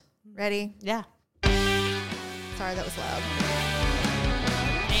Ready? Yeah. Sorry, that was loud.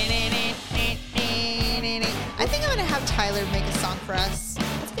 I think I'm going to have Tyler make a song for us.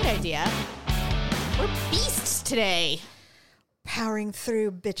 That's a good idea. We're beasts today. Powering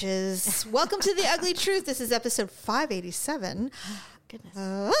through, bitches. Welcome to The Ugly Truth. This is episode 587. Goodness.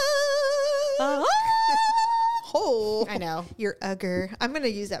 Oh, I know. Your Ugger. I'm going to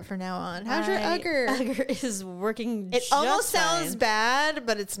use that from now on. How's your Ugger? Ugger is working. It almost sounds fine. bad,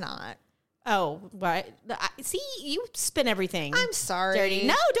 but it's not. Oh, right. See, you spin everything. I'm sorry. Dirty.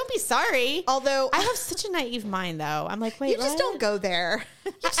 No, don't be sorry. Although I have such a naive mind, though. I'm like, wait, you just what? don't go there.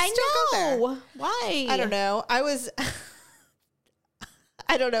 You just I don't go there. know. Why? I don't know.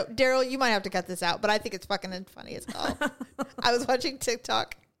 I don't know. Daryl, you might have to cut this out, but I think it's fucking funny as hell. I was watching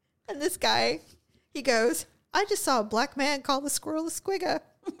TikTok, and this guy, he goes, I just saw a black man call the squirrel a squigga.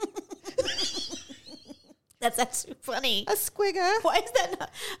 That's actually funny. A squigga. Why is that not?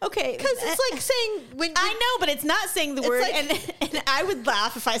 Okay. Because it's like saying... when I know, but it's not saying the word. like- and I would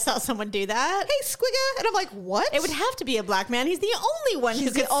laugh if I saw someone do that. Hey, squigga. And I'm like, what? It would have to be a black man. He's the only one who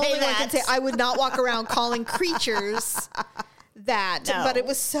He's could the only say one that. can say, I would not walk around calling creatures that. No. But it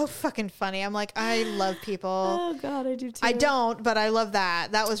was so fucking funny. I'm like, I love people. Oh, God, I do too. I don't, but I love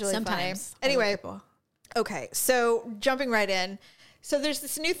that. That was really Sometimes. funny. Anyway, okay, so jumping right in. So there's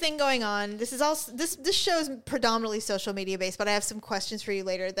this new thing going on. This is also this show is predominantly social media based, but I have some questions for you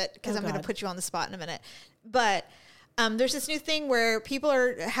later that because I'm going to put you on the spot in a minute. But there's this new thing where people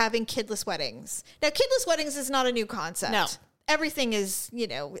are having kidless weddings. Now, kidless weddings is not a new concept. No. Everything is,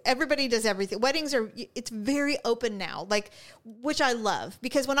 everybody does everything. Weddings it's very open now, like, which I love,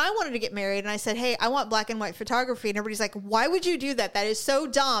 because when I wanted to get married and I said, hey, I want black and white photography, and everybody's like, why would you do that? That is so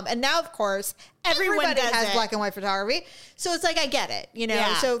dumb. And now, of course, everybody does has it. black and white photography. So it's like, I get it,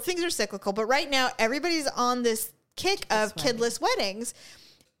 Yeah. So things are cyclical. But right now, everybody's on this kick of kidless weddings,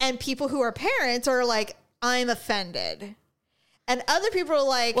 and people who are parents are like, I'm offended. And other people are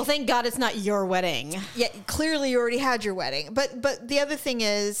like, Well, thank God it's not your wedding. yeah, clearly you already had your wedding. But the other thing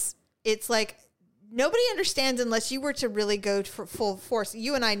is, it's like nobody understands unless you were to really go for full force.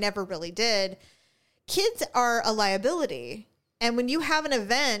 You and I never really did. Kids are a liability. And when you have an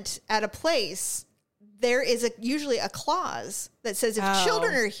event at a place, there is usually a clause that says if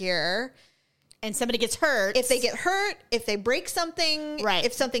children are here, And somebody gets hurt. if they get hurt, if they break something, Right.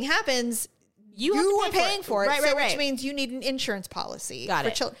 if something happens, You have to are pay for paying it. for it. Right, so right, which right. means you need an insurance policy Got for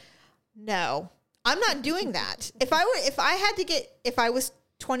it. children. No, I'm not doing that. If I was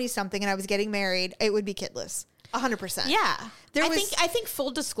 20 something and I was getting married, it would be kidless. 100%. Yeah. There I was- think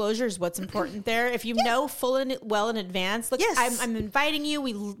full disclosure is what's important there. If you know full and well in advance, look, Yes. I'm inviting you.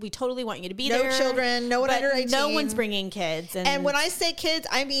 We totally want you to be No there. children, no one but under 18. No one's bringing kids. And when I say kids,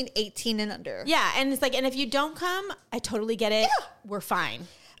 I mean 18 and under. yeah, and it's like, and if you don't come, I totally get it. Yeah. We're fine.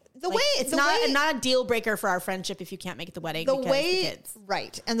 The Like, way it's the not way, not a deal breaker for our friendship if you can't make it the wedding. the because way the kids.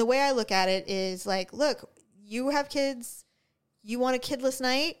 right. And the way I look at it is like, look, you have kids, you want a kidless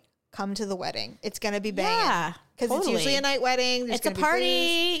night, come to the wedding. It's going to be banging. Yeah, Because totally. it's usually a night wedding. There's It's a gonna be booze.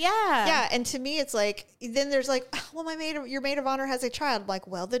 party. Yeah. Yeah, and to me, it's like, then there's like, well, your maid of honor has a child. I'm like,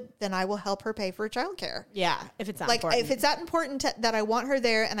 well, then I will help her pay for childcare. Yeah. If it's not Like, important. if it's that important that I want her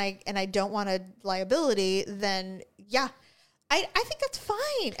there, and I don't want a liability, then yeah, I think that's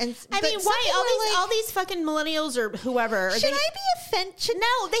fine. And I but mean, some why people are like, all these fucking millennials or whoever? should I be offended?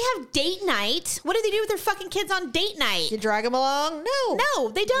 No, they have date night. What do they do with their fucking kids on date night? You drag them along? No, No,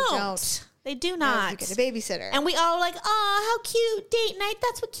 they don't. don't. They do No, not. you get a babysitter. And we all are like, oh, how cute, date night.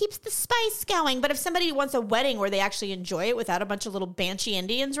 That's what keeps the spice going. But if somebody wants a wedding where they actually enjoy it without a bunch of little Banshee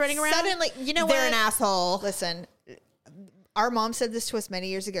Indians running around, Suddenly, you know they're what? an asshole. Listen, our mom said this to us many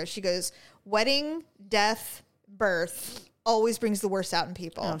years ago. She goes, wedding, death, birth always brings the worst out in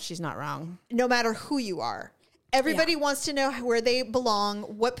people, Oh, she's not wrong. no matter who you are. Everybody wants to know where they belong.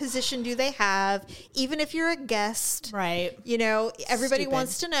 What position do they have? Even if you're a guest, Right. everybody Stupid.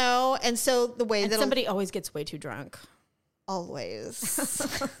 wants to know. And so the way And that somebody always gets way too drunk. always,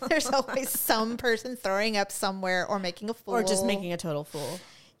 there's always some person throwing up somewhere or making a fool. Or just making a total fool.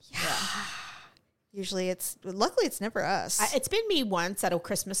 Usually luckily it's never us. It's been me once at a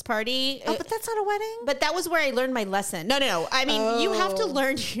Christmas party. but that's not a wedding. But that was where I learned my lesson. No. I mean, you have to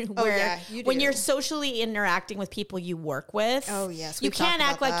learn where yeah, you when do. you're socially interacting with people you work with. Oh, yes, you we've can't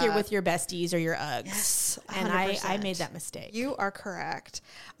talked act about like you're that. with your besties or your Uggs. Yes, and I 100%. made that mistake. You are correct.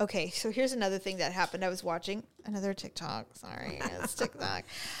 Okay, so here's another thing that happened. I was watching another TikTok. Sorry, it's TikTok.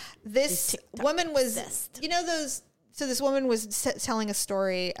 This TikTok woman was, obsessed. So this woman was telling a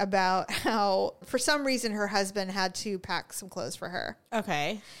story about how, for some reason, her husband had to pack some clothes for her,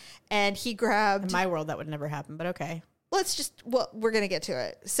 Okay. and he grabbed. In my world, that would never happen, but okay. we're going to get to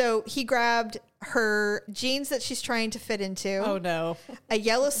it. So he grabbed her jeans that she's trying to fit into. Oh, no. A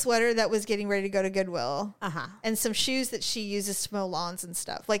yellow sweater that was getting ready to go to Goodwill. And some shoes that she uses to mow lawns and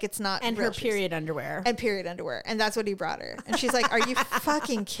stuff. Like, it's not And real her shoes. period underwear. And period underwear. And that's what he brought her. And she's like, are you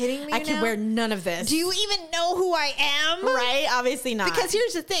fucking kidding me I can now? wear none of this. Do you even know who I am? Right? Obviously not. Because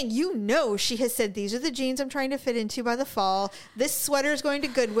here's the thing. You know she has said, these are the jeans I'm trying to fit into by the fall. This sweater is going to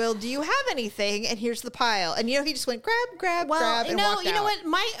Goodwill. Do you have anything? And here's the pile. And, he just went grab, grab, and walked you know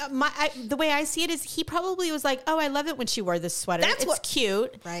out. what? The way I see it is he probably was like, oh, I love it when she wore this sweater. It's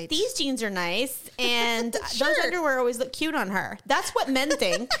cute. Right. These jeans are nice. And Sure. those underwear always look cute on her. That's what men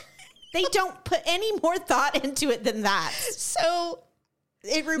think. They don't put any more thought into it than that. So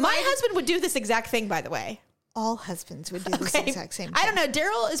it reminded My husband would do this exact thing, by the way. all husbands would do this exact same thing. I don't know.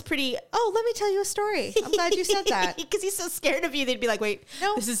 Daryl is pretty. Oh, let me tell you a story. I'm glad you said that. Because he's so scared of you. They'd be like, wait,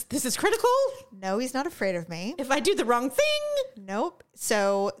 No. this is critical. No, he's not afraid of me. If I do the wrong thing. Nope.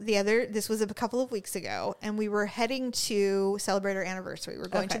 So this was a couple of weeks ago, and we were heading to celebrate our anniversary. We're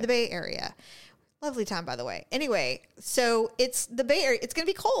going to the Bay Area. Lovely time, by the way. Anyway, so it's the Bay Area. It's going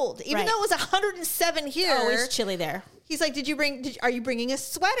to be cold, even though it was 107 here. Always chilly there. He's like, are you bringing a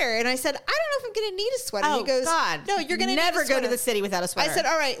sweater? And I said, I don't know if I'm going to need a sweater. Oh, He goes, God. no, you're going to never need a go to sweater. the city without a sweater. I said,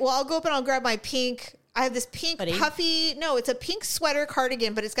 all right, well, I'll go up and I'll grab my pink. I have this pink puffy. No, it's a pink sweater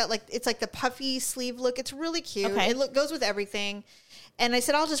cardigan, but it's got it's like the puffy sleeve look. It's really cute. Okay. It goes with everything. And I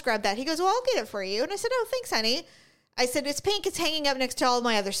said, I'll just grab that. He goes, well, I'll get it for you. And I said, oh, thanks, honey. I said, it's pink. It's hanging up next to all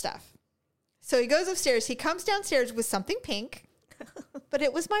my other stuff. So he goes upstairs. He comes downstairs with something pink, but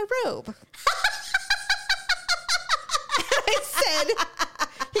it was my robe. I said,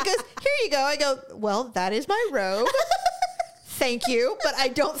 he goes, here you go. I go, well, that is my robe. Thank you, but I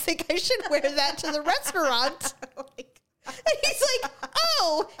don't think I should wear that to the restaurant. And he's like,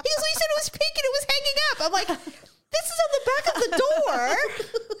 oh. He goes, well, you said it was pink and it was hanging up. I'm like, this is on the back of the door.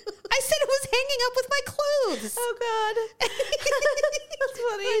 I said it was hanging up with my clothes. Oh, God. That's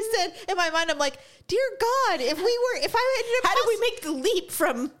funny. I said, in my mind, I'm like, dear God, if I ended up... How did we make the leap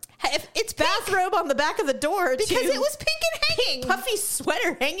from if it's pink, bathrobe on the back of the door because to it was pink and hanging. puffy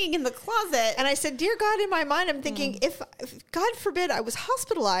sweater hanging in the closet? And I said, dear God, in my mind, I'm thinking, if God forbid I was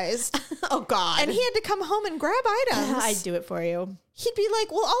hospitalized Oh, God. and he had to come home and grab items, I'd do it for you. he'd be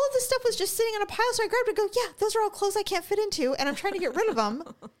like, well, all of this stuff was just sitting in a pile, so I grabbed it and go, yeah, those are all clothes I can't fit into, and I'm trying to get rid of them.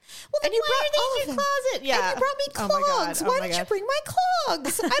 Well, then why are they in your closet? Yeah. And you brought me Oh, my God. clogs. Oh, Why my did you God. bring my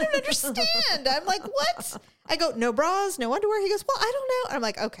clogs? I don't understand. I'm like, what? I go, no bras, no underwear. He goes, well, I don't know. And I'm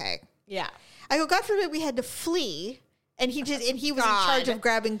like, okay. Yeah. I go, God forbid we had to flee. And he was in charge of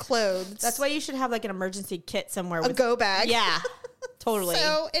grabbing clothes. That's why you should have like an emergency kit somewhere. a With go bag. Yeah. Totally.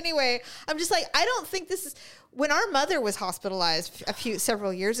 So anyway, I'm just like, I don't think this is when our mother was hospitalized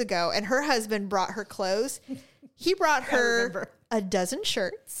several years ago, and her husband brought her clothes. He brought her a dozen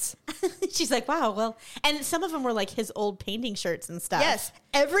shirts. She's like, wow, well, and some of them were like his old painting shirts and stuff. Yes,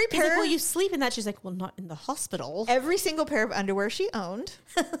 every He's pair. like, well, you sleep in that. She's like, well, not in the hospital. Every single pair of underwear she owned,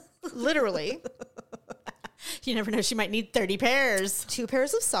 literally. You never know. She might need 30 pairs. 2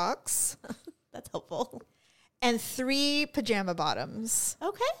 pairs of socks, That's helpful. and 3 pajama bottoms.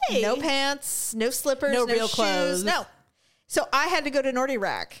 Okay. No pants, no slippers, No no real shoes, clothes. no. So I had to go to Nordy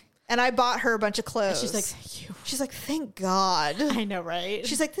Rack, and I bought her a bunch of clothes. She's like, thank you. She's like, thank God. I know, right?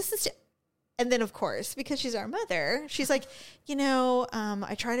 She's like, this is... And then, of course, because she's our mother, she's like,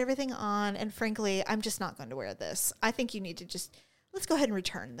 I tried everything on, and frankly, I'm just not going to wear this. I think you need to let's go ahead and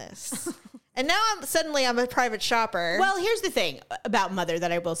return this. And now I'm a private shopper. Well, here's the thing about Mother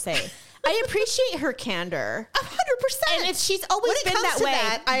that I will say. I appreciate her candor. 100%. And she's always When it been comes that to way.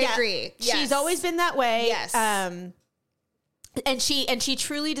 that, I agree. Yes. She's always been that way. Yes. And she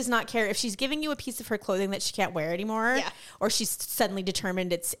truly does not care if she's giving you a piece of her clothing that she can't wear anymore, Yeah. or she's suddenly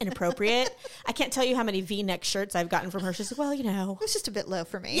determined it's inappropriate. I can't tell you how many V-neck shirts I've gotten from her. She's like, well, It was just a bit low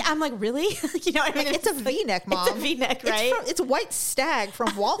for me. Yeah, I'm like, really? You know what I mean? It's a V-neck, Mom. It's a V-neck, right? It's White Stag from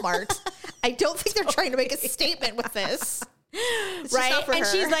Walmart. I don't think they're trying to make a statement with this. It's just right? not for And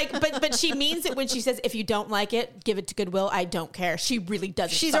her. she's like, but she means it when she says, if you don't like it, give it to Goodwill. I don't care. She really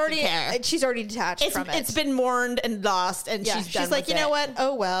doesn't she's fucking already care. she's already detached from it. It's been mourned and lost, and Yeah, she's done she's like, with you know it. what?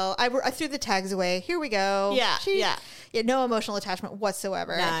 Oh well, I threw the tags away. Here we go. Yeah, yeah. No emotional attachment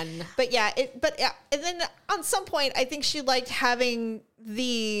whatsoever. None. But yeah, and then on some point, I think she liked having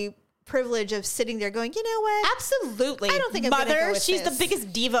the privilege of sitting there, going, you know what? Absolutely. I don't think I'm gonna Mother, go with she's this. the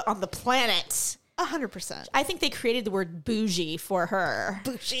biggest diva on the planet. 100%. I think they created the word bougie for her.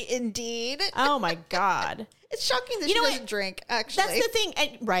 Bougie indeed. Oh my God. It's shocking that You she know what? doesn't drink. Actually, That's the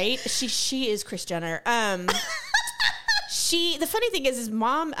thing, right? She is Kris Jenner. The funny thing is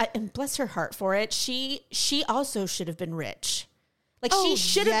mom, and bless her heart for it, she also should have been rich. Like she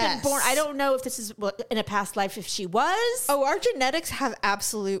should have been born. I don't know if this is in a past life if she was. Oh, our genetics have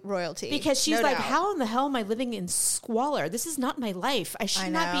absolute royalty. Because she's no like, doubt. how in the hell am I living in squalor? This is not my life. I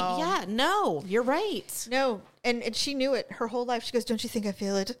should not be. Yeah, no, you're right. No, and she knew it her whole life. She goes, don't you think I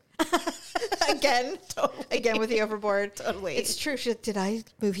feel it? Again. Totally. Again with the overboard. Totally. It's true. She said, did I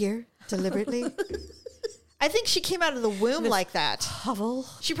move here deliberately? I think she came out of the womb like that. Hovel.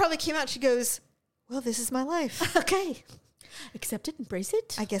 She probably came out, she goes, well, this is my life. Okay. Accept it, embrace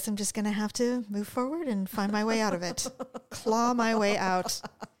it. I guess I'm just going to have to move forward and find my way out of it. Claw my way out.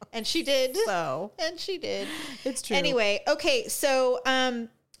 And she did. So. And she did. It's true. Anyway, okay, so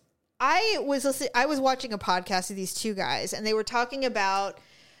I was watching a podcast of these two guys, and they were talking about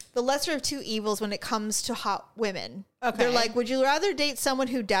the lesser of two evils when it comes to hot women. Okay. They're like, would you rather date someone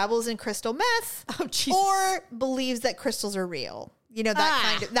who dabbles in crystal meth or believes that crystals are real? You know, that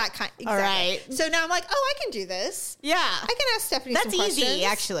kind. Exactly. All right. So now I'm like, oh, I can do this. Yeah. I can ask Stephanie That's some questions. easy,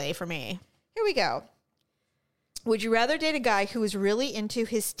 actually, for me. Here we go. Would you rather date a guy who is really into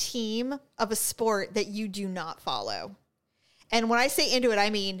his team of a sport that you do not follow? And when I say into it, I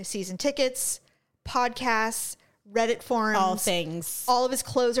mean season tickets, podcasts, Reddit forums. All things. All of his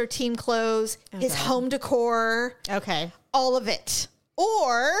clothes are team clothes, his home decor, Okay. all of it.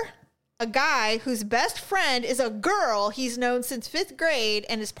 Or a guy whose best friend is a girl he's known since 5th grade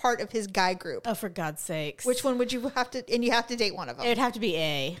and is part of his guy group. Oh, for God's sakes. Which one would you have to, and you have to date one of them? It would have to be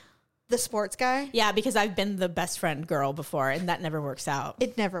A. The sports guy? Yeah, because I've been the best friend girl before, and that never works out.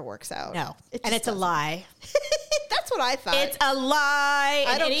 It never works out. No. It And just it's a lie. That's what I thought. It's a lie.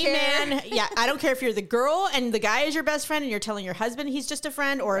 I And don't any care. man, yeah, I don't care if you're the girl and the guy is your best friend and you're telling your husband he's just a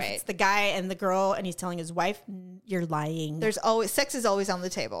friend, or if Right. it's the guy and the girl and he's telling his wife, you're lying. There's always, sex is always on the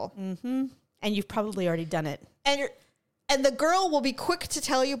table. And you've probably already done it. And the girl will be quick to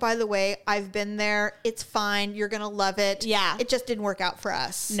tell you, by the way, I've been there. It's fine. You're going to love it. Yeah. It just didn't work out for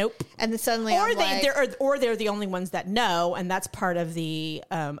us. Nope. And then suddenly Or I'm like, they're the only ones that know, and that's part of the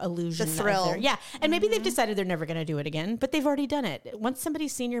illusion, The thrill. Yeah, and maybe they've decided they're never going to do it again, but they've already done it. Once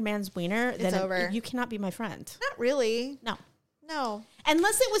somebody's seen your man's wiener, then over. You cannot be my friend. not really. No, No.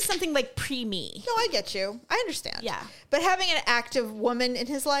 unless it was something like pre-me. No, I get you. I understand. Yeah. But having an active woman in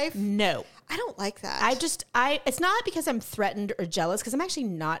his life, No, I don't like that. it's not because I'm threatened or jealous, because I'm actually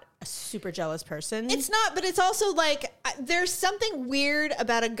not a super jealous person. It's not, but it's also like there's something weird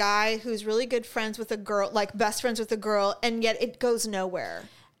about a guy who's really good friends with a girl, like best friends with a girl, and yet it goes nowhere.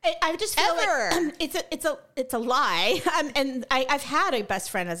 I just feel Ever. like it's a lie. And I've had a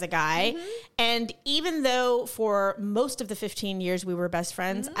best friend as a guy, and even though for most of the 15 years we were best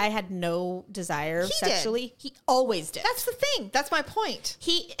friends, I had no desire sexually. He always did. That's the thing. That's my point.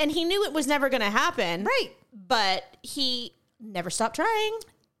 He knew it was never going to happen, Right. But he never stopped trying.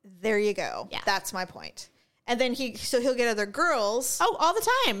 There you go. Yeah. That's my point. And then he'll get other girls. Oh, all the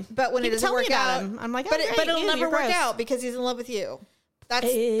time. But when He it would doesn't tell me work about out, him. I'm like, oh, but great, it'll you, never you're work gross. out because he's in love with you. That's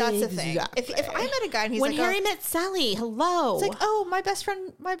the thing. If I met a guy and he's when like, Harry met Sally, hello. it's like, oh, my best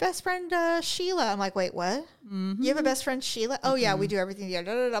friend Sheila. I'm like, wait, what? You have a best friend Sheila? Oh yeah, we do everything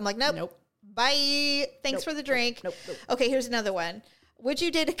together. I'm like, nope. Bye. Thanks for the drink. Nope. Okay, here's another one. Would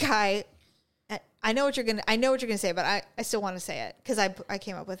you date a guy? I know what you're gonna say, but I still want to say it because I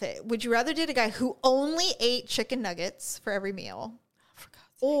came up with it. Would you rather date a guy who only ate chicken nuggets for every meal?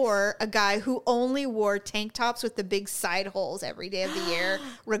 Or a guy who only wore tank tops with the big side holes every day of the year,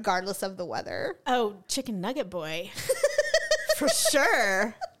 regardless of the weather? Oh, chicken nugget boy. For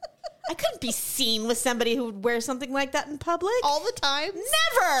sure. I couldn't be seen with somebody who would wear something like that in public. All the time?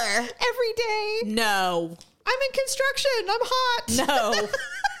 Never. Every day? No. I'm in construction. I'm hot. No.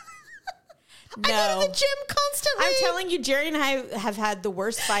 I go to the gym constantly. I'm telling you, Jerry and I have had the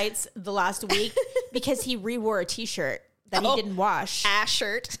worst fights the last week because he re-wore a t-shirt that he didn't wash. Ass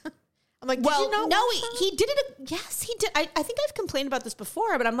shirt. I'm like, did Well, you not no, wash that? he did it. Yes, he did. I think I've complained about this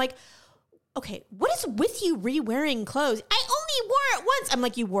before, but I'm like, okay, what is with you re-wearing clothes? I only wore it once. I'm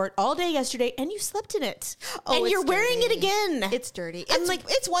like, you wore it all day yesterday and you slept in it. And it's you're wearing it dirty. again. It's dirty. I'm It's like-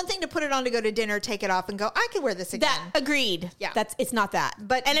 it's one thing to put it on to go to dinner, take it off, and go, I could wear this again. That agreed. Yeah. It's not that.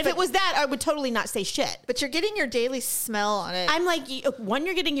 But- if but- it was that, I would totally not say shit. But you're getting your daily smell on it. I'm like, one,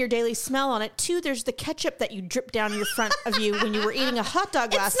 you're getting your daily smell on it. Two, there's the ketchup that you drip down your front of you when you were eating a hot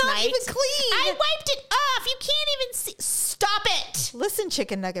dog last not night. even clean. I wiped it off. You can't even see. Stop it. Listen,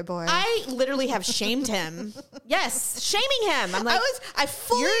 chicken nugget boy. I literally have shamed him. Yes, shaming him. I'm like,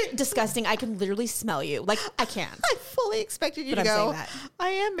 you're disgusting. I can literally smell you. Like, I can't. I fully expected you to go, I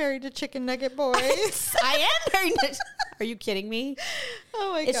am married to chicken nugget boy. I am married to... Are you kidding me?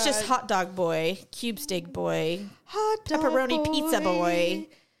 Oh my God. It's just hot dog boy, cube steak boy, hot dog pepperoni pizza boy.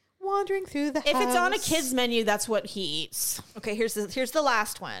 Wandering through the house. If it's on a kid's menu, that's what he eats. Okay, here's the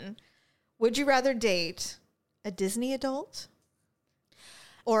last one. Would you rather date a Disney adult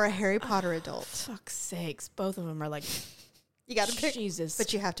or a Harry Potter adult? Fuck's sakes. Both of them are like, you got to pick. Jesus.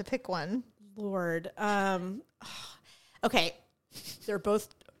 But you have to pick one. Lord. Okay. They're both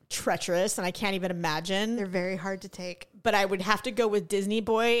treacherous and I can't even imagine. They're very hard to take. But I would have to go with Disney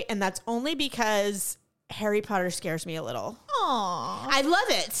boy, and that's only because Harry Potter scares me a little. Aww. I love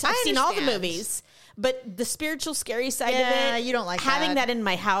it. I've seen all the movies. But the spiritual scary side of it, you don't like having that in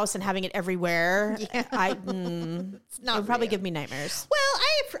my house and having it everywhere. Yeah. It would probably give me nightmares.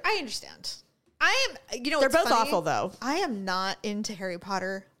 Well, I understand. They're both awful though. I am not into Harry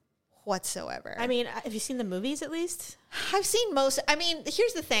Potter whatsoever. I mean, have you seen the movies at least? I've seen most. I mean,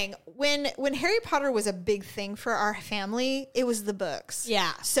 here's the thing. When Harry Potter was a big thing for our family, it was the books.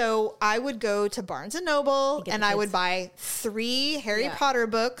 Yeah. So I would go to Barnes & Noble and I would buy 3 Harry Potter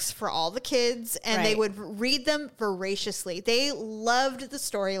books for all the kids, and they would read them voraciously. They loved the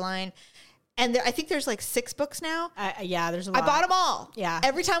storyline. And I think there's like 6 books now. There's a lot. I bought them all. Yeah.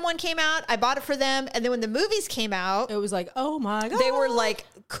 Every time one came out, I bought it for them. And then when the movies came out, it was like, oh my God. They were like,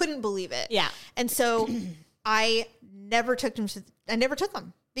 couldn't believe it. Yeah. And so I never took them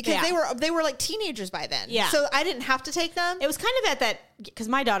because they were like teenagers by then. Yeah. So I didn't have to take them. It was kind of at that, because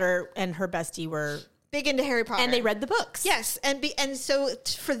my daughter and her bestie were big into Harry Potter. And they read the books. Yes. And so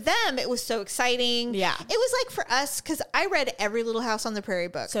for them, it was so exciting. Yeah. It was like for us, because I read every Little House on the Prairie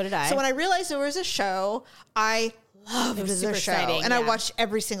book. So did I. So when I realized there was a show, I loved the show. Exciting, and I watched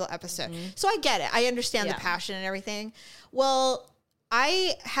every single episode. Mm-hmm. So I get it. I understand the passion and everything. Well,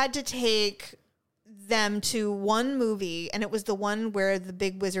 I had to take them to one movie, and it was the one where the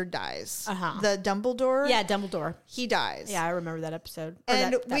big wizard dies. The Dumbledore. Yeah, Dumbledore. He dies. Yeah, I remember that episode.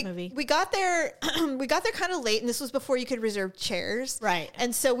 And that movie. We got there. We got there kind of late, and this was before you could reserve chairs. Right.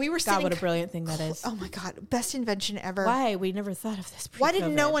 And so we were sitting. God, what a brilliant thing that is. Oh my God, best invention ever. Why we never thought of this? Why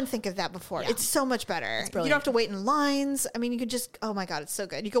did no one think of that before? Yeah. It's so much better. It's brilliant. You don't have to wait in lines. I mean, you can just. Oh my God, it's so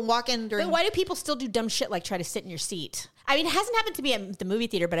good. You can walk in during. But why do people still do dumb shit like try to sit in your seat? I mean, it hasn't happened to me at the movie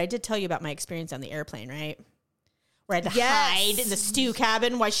theater, but I did tell you about my experience on the airplane, right? Where I had to hide in the stew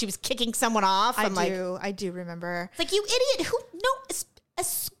cabin while she was kicking someone off. I do remember. It's like, you idiot!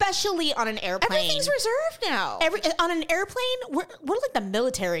 Especially on an airplane. Everything's reserved now. On an airplane, we're like the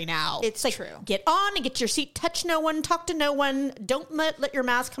military now. It's like, true. Get on and get your seat. Touch no one. Talk to no one. Don't let your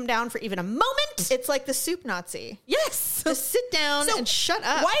mask come down for even a moment. It's like the soup Nazi. Yes. Just sit down and shut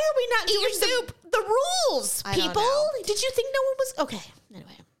up. Why are we not doing the rules, people? Did you think no one was okay?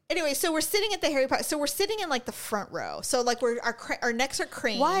 Anyway, so we're sitting at the Harry Potter. So we're sitting in like the front row. So like our necks are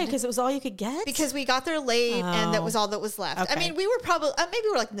craned. Why? Because it was all you could get? Because we got there late and that was all that was left. Okay. I mean, we were probably, maybe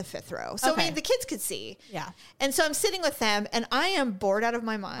we're like in the 5th row. So I mean, the kids could see. Yeah. And so I'm sitting with them and I am bored out of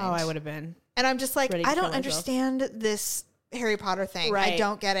my mind. Oh, I would have been. And I'm just like, I don't understand this Harry Potter thing. Right. I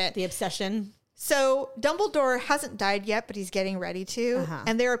don't get it. The obsession. So Dumbledore hasn't died yet, but he's getting ready to.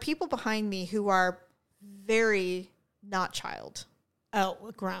 And there are people behind me who are very not child. Oh,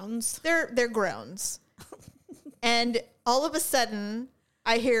 groans. They're groans. And all of a sudden,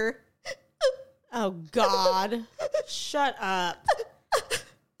 I hear, oh, God. Shut up.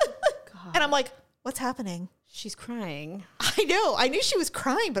 God. And I'm like, what's happening? She's crying. I know. I knew she was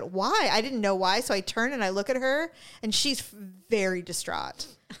crying, but why? I didn't know why. So I turn and I look at her, and she's very distraught.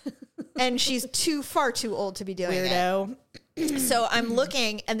 And she's far too old to be doing Weirdo. it. So I'm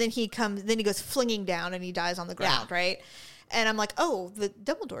looking, and then he goes flinging down, and he dies on the ground, right? And I'm like, oh, the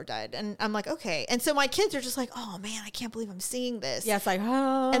Dumbledore died. And I'm like, okay. And so my kids are just like, oh, man, I can't believe I'm seeing this. Yeah, it's like,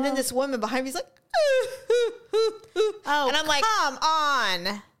 oh. And then this woman behind me is like, oh, and I'm like, come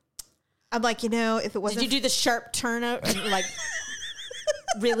on. I'm like, if it wasn't. Did you do the sharp turn out? Like,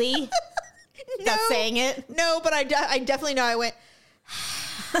 really? Without saying it? No, but I definitely know I went.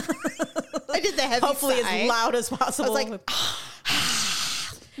 I did the heavy Hopefully sigh. As loud as possible. I was like,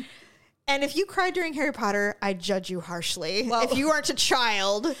 and if you cry during Harry Potter, I judge you harshly. Well, if you aren't a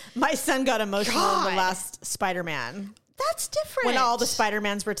child. My son got emotional in the last Spider-Man. That's different. When all the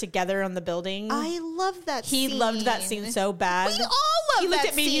Spider-Mans were together on the building. I love that scene. He loved that scene so bad. We all love that scene. He looked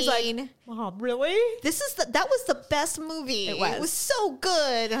at me and he's like, Mom, really? That was the best movie. It was so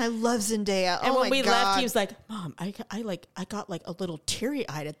good. And I love Zendaya. And when we left, he was like, Mom, I got like a little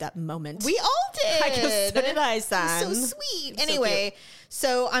teary-eyed at that moment. We all did. I go, so did I, son. So sweet. Anyway,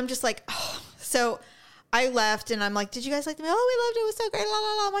 so I'm just like, oh. So I left and I'm like, did you guys like the movie? Oh, we loved it. It was so great. La,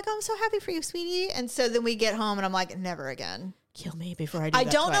 la, la. I'm like, oh, I'm so happy for you, sweetie. And so then we get home and I'm like, never again. Kill me before I do I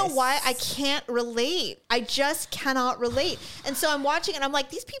that don't know twice. why I can't relate. I just cannot relate. And so I'm watching and I'm like,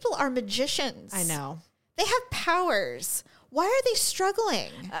 these people are magicians. I know. They have powers. Why are they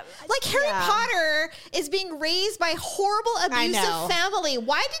struggling? Like Harry Potter is being raised by horrible, abusive family.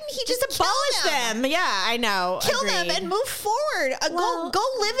 Why didn't he just abolish them? Yeah, I know. Kill them and move forward. Go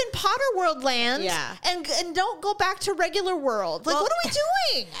live in Potter World land. Yeah. And don't go back to regular world. Like, what are we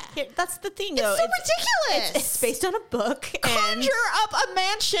doing? That's the thing, It's though. so ridiculous. It's based on a book. Conjure up a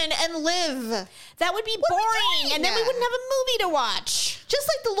mansion and live. That would be boring. And then we wouldn't have a movie to watch. Just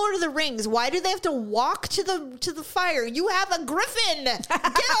like the Lord of the Rings, why do they have to walk to the fire? You have a griffin. Get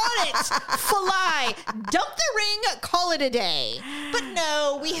on it. Fly. Dump the ring. Call it a day. But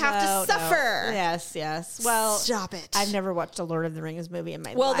no, we have to suffer. No. Yes. Well, stop it. I've never watched a Lord of the Rings movie in my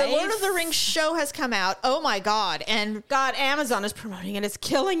life. Well, the Lord of the Rings show has come out. Oh my God. And God, Amazon is promoting it. It's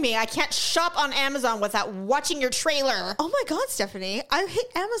killing me. I can't shop on Amazon without watching your trailer. Oh my God, Stephanie. I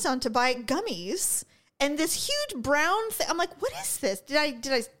hit Amazon to buy gummies. And this huge brown thing, I'm like, what is this? Did I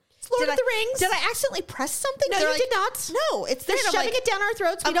Lord of the Rings. Did I accidentally press something? No, you did not. No, it's They're there. shoving it down our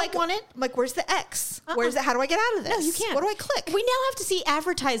throats. We don't want it. I'm like, where's the X? Where's it? How do I get out of this? No, you can't. What do I click? We now have to see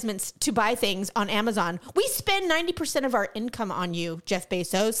advertisements to buy things on Amazon. We spend 90% of our income on you, Jeff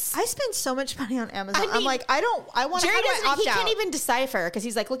Bezos. I spend so much money on Amazon. I mean, I'm like, I want to. Jerry How do I opt he out? can't even decipher because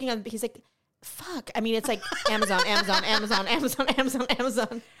he's like looking on. He's like, fuck. I mean, it's like Amazon.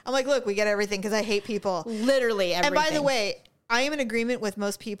 I'm like, look, we get everything because I hate people. Literally everything. And by the way, I am in agreement with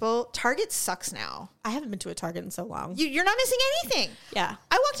most people. Target sucks now. I haven't been to a Target in so long. You're not missing anything. Yeah.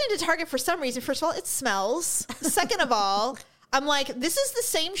 I walked into Target for some reason. First of all, it smells. Second of all, I'm like, this is the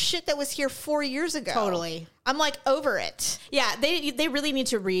same shit that was here 4 years ago. Totally. I'm like over it. Yeah, they really need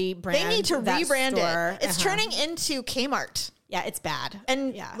to rebrand. They need to rebrand store. it. It's turning into Kmart. Yeah, it's bad.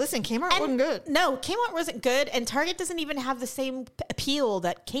 And listen, Kmart wasn't good. No, Kmart wasn't good, and Target doesn't even have the same appeal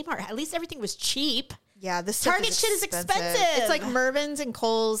that Kmart. At least everything was cheap. Yeah, this Target shit is expensive. It's like Mervyn's and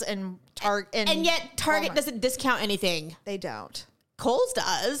Kohl's and Target, and yet Target Walmart. doesn't discount anything. They don't. Kohl's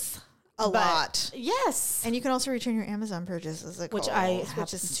does a lot. Yes, and you can also return your Amazon purchases at which Kohl's, I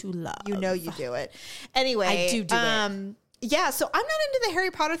happen to love. You know you do it. Anyway, I do it. Yeah, so I'm not into the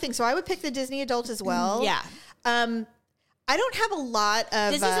Harry Potter thing, so I would pick the Disney adult as well. Yeah. I don't have a lot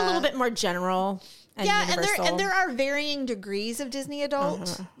of Disney's a little bit more general. And universal. and there are varying degrees of Disney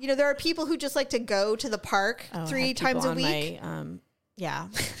adult. You know, there are people who just like to go to the park 3 times a week.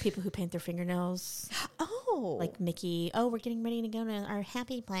 People who paint their fingernails. Oh, like Mickey. Oh, we're getting ready to go to our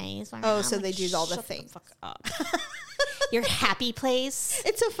happy place. So they do all the things. Fuck up. Your happy place.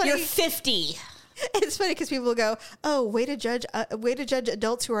 It's so funny. You're 50. It's funny because people go, "Oh, way to judge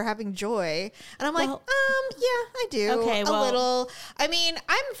adults who are having joy," and I'm like, yeah, I do. Okay, a little. I mean,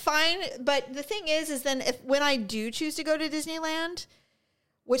 I'm fine, but the thing is then when I do choose to go to Disneyland,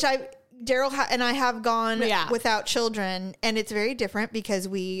 which Daryl and I have gone without children, and it's very different because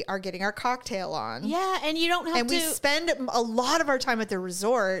we are getting our cocktail on. Yeah, and you don't have and we spend a lot of our time at the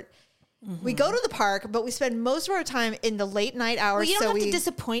resort. Mm-hmm. We go to the park, but we spend most of our time in the late night hours. Well, you don't have to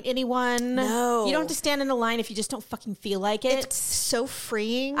disappoint anyone. No. You don't have to stand in a line if you just don't fucking feel like it. It's so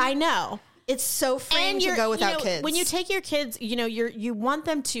freeing. I know. It's so freeing to go without kids. When you take your kids, you want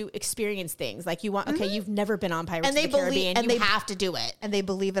them to experience things. Like you want, you've never been on Pirates of the Caribbean, and you have to do it. And they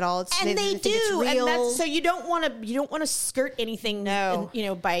believe it all. They do. It's real. And so you don't want to skirt anything. No.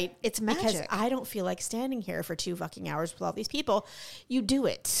 By it's magic. Because I don't feel like standing here for 2 fucking hours with all these people. You do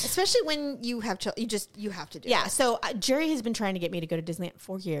it. Especially when you have children. You have to do it. Yeah. So Jerry has been trying to get me to go to Disneyland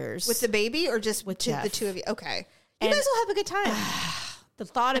for years. With the baby or just with the 2 of you? Okay. You guys will have a good time. The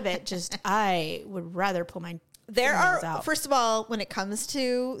thought of it I would rather pull my out. First of all, when it comes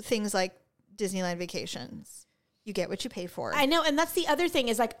to things like Disneyland vacations, you get what you pay for. I know. And that's the other thing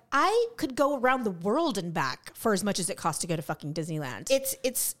is like, I could go around the world and back for as much as it costs to go to fucking Disneyland.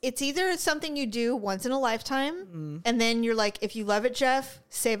 It's either something you do once in a lifetime and then you're like, if you love it, Jeff,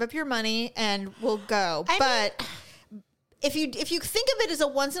 save up your money and we'll go. If you think of it as a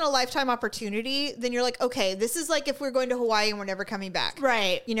once in a lifetime opportunity, then you're like, okay, this is like if we're going to Hawaii and we're never coming back.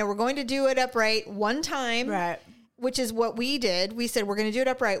 Right. You know, we're going to do it upright one time. Right. Which is what we did. We said, we're going to do it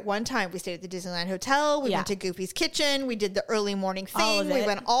upright one time. We stayed at the Disneyland Hotel. We went to Goofy's Kitchen. We did the early morning thing. We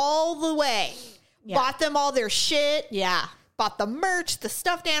went all the way. Yeah. Bought them all their shit. Yeah. bought the merch, the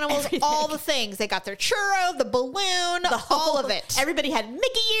stuffed animals, all the things. They got their churro, the balloon, all of it. Everybody had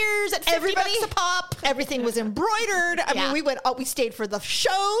Mickey ears at $50 a pop. Everything was embroidered. I mean, we stayed for the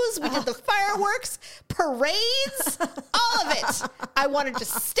shows. We did the fireworks, parades, all of it. I wanted to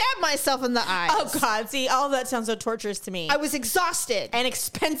stab myself in the eyes. Oh God. See, all of that sounds so torturous to me. I was exhausted. And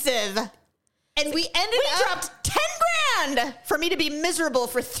expensive. And we dropped $10,000 for me to be miserable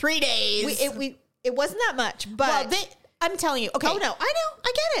for 3 days. It wasn't that much, but I'm telling you. Okay. Oh no, I know,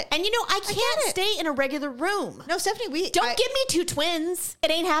 I get it. And I can't stay in a regular room. No, Stephanie, don't give me 2 twins. It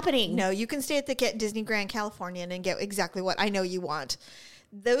ain't happening. No, you can stay at the Disney Grand Californian and get exactly what I know you want.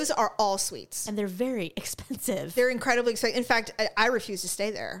 Those are all suites. And they're very expensive. They're incredibly expensive. In fact, I refuse to stay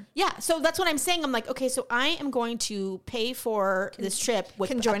there. Yeah. So that's what I'm saying. I'm like, okay, so I am going to pay for this trip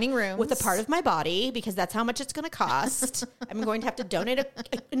with conjoining rooms with a part of my body because that's how much it's going to cost. I'm going to have to donate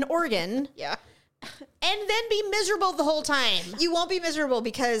an organ. Yeah. And then be miserable the whole time. You won't be miserable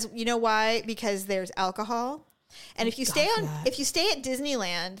because you know why? Because there's alcohol. And if you stay at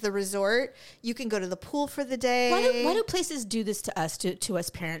Disneyland, the resort, you can go to the pool for the day. Why do places do this to us, to us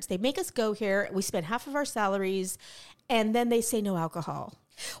parents? They make us go here. We spend half of our salaries, and then they say no alcohol.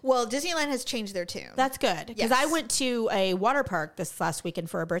 Well, Disneyland has changed their tune. That's good. Because I went to a water park this last weekend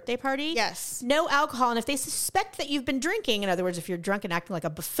for a birthday party. Yes. No alcohol. And if they suspect that you've been drinking, in other words, if you're drunk and acting like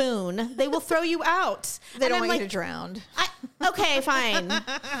a buffoon, they will throw you out. They don't want you to drown. Okay, fine.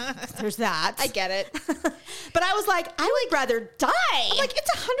 There's that. I get it. But I was like, I would rather die. I'm like,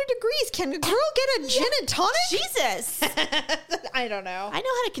 it's 100 degrees. Can a girl get a gin and tonic? Jesus. I don't know. I know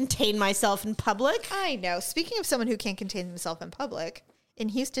how to contain myself in public. I know. Speaking of someone who can't contain himself in public, in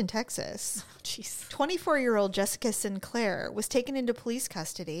Houston, Texas, 24-year-old Jessica Sinclair was taken into police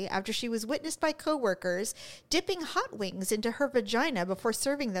custody after she was witnessed by coworkers dipping hot wings into her vagina before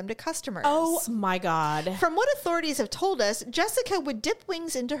serving them to customers. Oh, my God. From what authorities have told us, Jessica would dip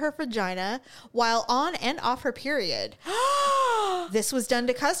wings into her vagina while on and off her period. This was done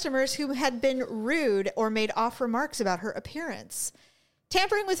to customers who had been rude or made off remarks about her appearance.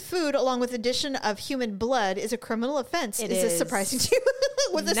 Tampering with food along with addition of human blood is a criminal offense. Is this surprising to you?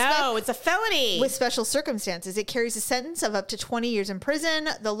 No, it's a felony. With special circumstances. It carries a sentence of up to 20 years in prison.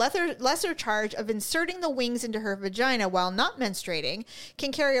 The lesser charge of inserting the wings into her vagina while not menstruating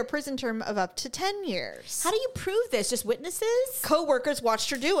can carry a prison term of up to 10 years. How do you prove this? Just witnesses? Co-workers watched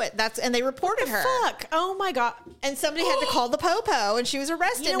her do it. And they reported her. Fuck. Oh, my God. And somebody had to call the po-po, and she was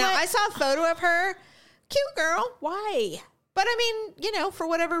arrested. You know now, what? I saw a photo of her. Cute girl. Why? But I mean, for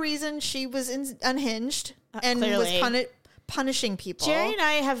whatever reason, she was unhinged and clearly was punishing people. Jerry and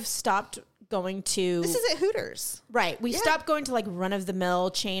I have stopped going to... This is at Hooters. Right. We stopped going to like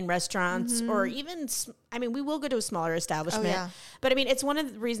run-of-the-mill chain restaurants or even... I mean, we will go to a smaller establishment. Oh, yeah. But I mean, it's one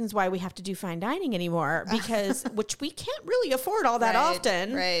of the reasons why we have to do fine dining anymore because... which we can't really afford all that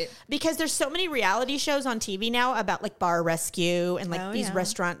often. Right. Because there's so many reality shows on TV now about like bar rescue and like these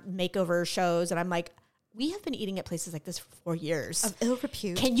restaurant makeover shows. And I'm like... We have been eating at places like this for 4 years. Of ill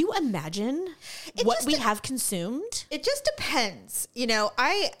repute. Can you imagine what we have consumed? It just depends.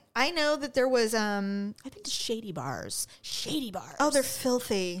 I know that there was... I've been to shady bars. Oh, they're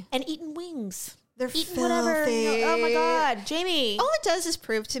filthy. And eaten wings. They're eaten filthy. Whatever. Oh, my God. Jamie. All it does is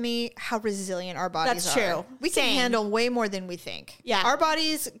prove to me how resilient our bodies That's are. true. We can handle way more than we think. Yeah. Our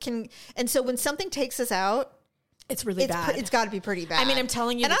bodies can... And so when something takes us out... It's really bad. It's got to be pretty bad. I mean, I'm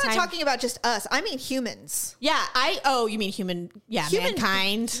telling you. And I'm not talking about just us. I mean humans. Yeah. You mean human? Yeah,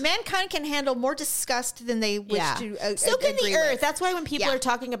 mankind. Mankind can handle more disgust than they wish to. So can the earth. With. That's why when people are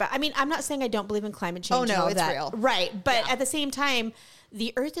talking about, I mean, I'm not saying I don't believe in climate change. Oh no, and all it's that. real. Right. But at the same time,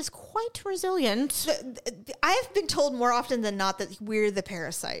 the earth is quite resilient. I have been told more often than not that we're the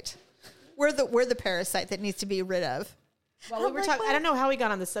parasite. We're the parasite that needs to be rid of. Well, we were talking. I don't know how we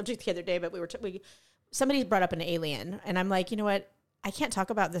got on the subject the other day, but somebody brought up an alien, and I'm like, you know what? I can't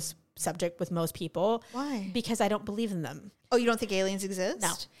talk about this subject with most people. Why? Because I don't believe in them. Oh, you don't think aliens exist?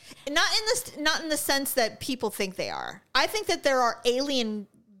 No. Not in the sense that people think they are. I think that there are alien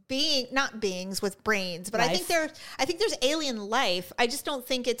not beings with brains, but life. I think there's alien life. I just don't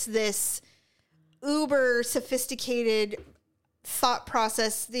think it's this uber sophisticated thought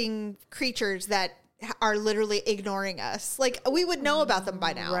processing creatures that are literally ignoring us. Like, we would know about them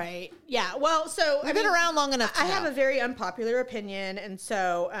by now. Right. Yeah. Well, so I've been around long enough to I know. have a very unpopular opinion, and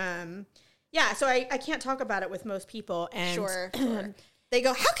so so I can't talk about it with most people. And Sure. They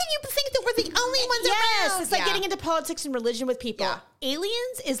go, how can you think that we're the only ones around? It's like getting into politics and religion with people. Yeah.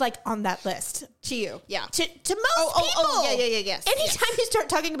 Aliens is like on that list. To you, yeah. To most people. Yes. Anytime you start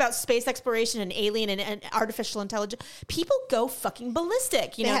talking about space exploration and alien and artificial intelligence, people go fucking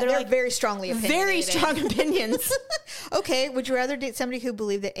ballistic. You know, they're like very strongly opinionated. very strong opinions. Okay, would you rather date somebody who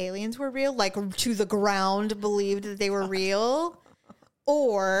believed that aliens were real, like to the ground believed that they were real,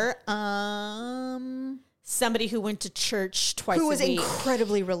 or somebody who went to church twice a week, who was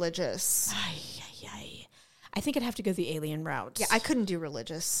incredibly religious? I think I'd have to go the alien route. Yeah, I couldn't do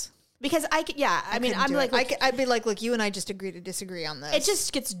religious. Because I mean, I'm like, I'd be like, look, you and I just agree to disagree on this. It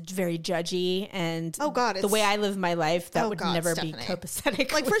just gets very judgy, and the way I live my life, that would never be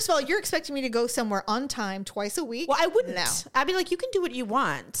copacetic. Like, first of all, you're expecting me to go somewhere on time twice a week? Well, I wouldn't. No. I'd be like, you can do what you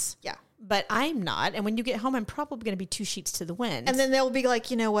want. Yeah. But I'm not. And when you get home, I'm probably going to be 2 sheets to the wind. And then they'll be like,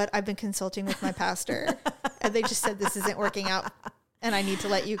 you know what? I've been consulting with my pastor, and they just said this isn't working out, and I need to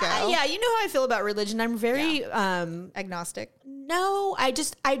let you go. Yeah, you know how I feel about religion. I'm very agnostic. No, I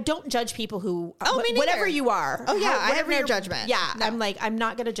don't judge people who me whatever neither. you are. Oh yeah, I have no your judgment. Yeah, No. I'm like, I'm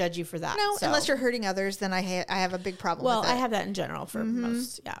not going to judge you for that. No, so. unless you're hurting others, then I have a big problem with it. Well, I have that in general for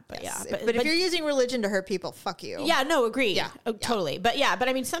most. Yeah, but Yes. yeah, But if you're using religion to hurt people, fuck you. yeah, no, agree. Yeah. Oh, totally. But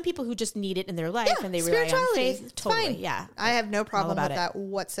I mean, some people who just need it in their life and they rely on faith. It's Totally. fine. Yeah, I have no problem with about it. that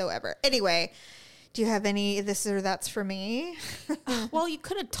whatsoever. Anyway, do you have any this or that's for me? Well, you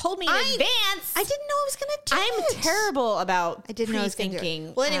could have told me in advance. I didn't know I was going to do it. I'm terrible about I didn't know I was gonna do it.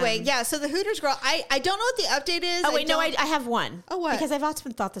 thinking. Well, anyway, yeah. So the Hooters girl, I don't know what the update is. Oh wait, no, I have one. Oh, what? Because I've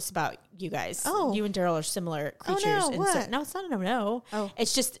often thought this about you guys. Oh. You and Daryl are similar creatures. no, and what? no, it's not a no. Oh.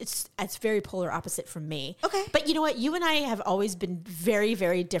 It's just it's very polar opposite from me. Okay. But you know what? You and I have always been very,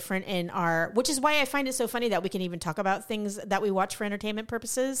 very different in our, which is why I find it so funny that we can even talk about things that we watch for entertainment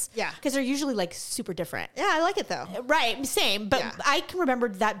purposes. Yeah. Because they're usually like super different. Yeah, I like it though. Right, same. But Yeah. I can remember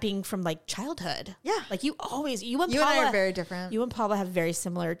that being from like childhood. Yeah. Like you and You Paula and I are very different. You and Paula have very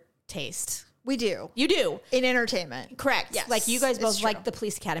similar taste. We do. You do. In entertainment. Correct. Yes, Like you guys it's both true. like the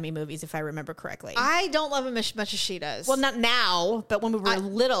Police Academy movies, if I remember correctly. I don't love him as much as she does. Well, not now, but when we were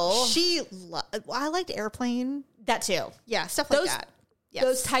little, I liked Airplane. that too. Yeah, stuff like Those- that. Yes.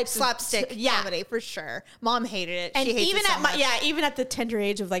 those types of- slapstick yeah. comedy for sure. Mom hated it. And she hates even it so at much. even at the tender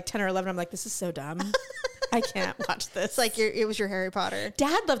age of like 10 or 11, I'm like, this is so dumb. I can't watch this. It's like it was your Harry Potter.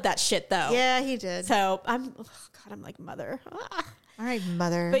 Dad loved that shit though. Yeah, he did. So I'm like mother. Ah. All right,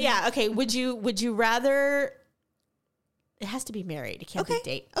 mother. But yeah, okay. Would you rather? It has to be married. It can't be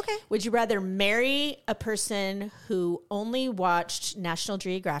date. Okay. Would you rather marry a person who only watched National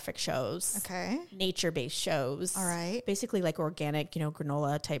Geographic shows? Okay. Nature-based shows. All right. Basically like organic,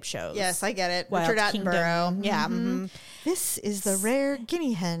 granola type shows. Yes, I get it. Wild Richard Kingdom. Attenborough. Yeah. Mhm. This is the rare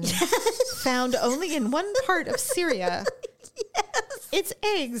guinea hen found only in one part of Syria. Yes. Its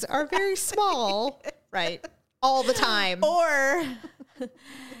eggs are very small. Right. All the time. Or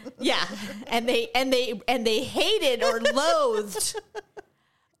yeah, and they hated or loathed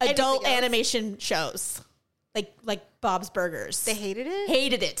adult else? animation shows. Like Bob's Burgers. They hated it?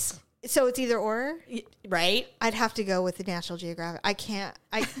 hated it. So it's either or? Right? I'd have to go with the National Geographic. I can't.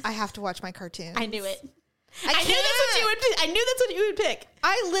 I have to watch my cartoons. I knew it. I knew that's what you would pick. I knew that's what you would pick.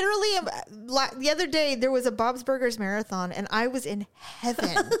 I literally am. The other day, there was a Bob's Burgers marathon, and I was in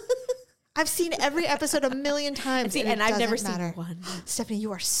heaven. I've seen every episode 1,000,000 times. And I've never doesn't matter. seen one. Stephanie,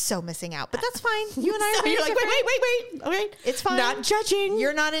 you are so missing out. But that's fine. You and I are So you're very like, different. wait. Okay. It's fine. Not judging.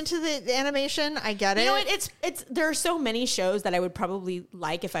 You're not into the animation. I get it. You know what? It's there are so many shows that I would probably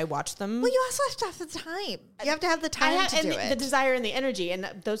like if I watched them. Well, you also have to have the time. You have to have the time to do it. the desire and the energy, and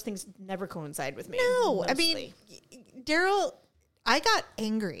those things never coincide with me. No, I mostly. mean, Daryl, I got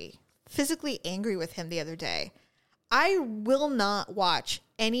angry, physically angry with him the other day. I will not watch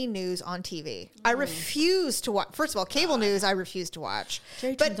any news on TV. I refuse to watch. First of all, cable news, I refuse to watch.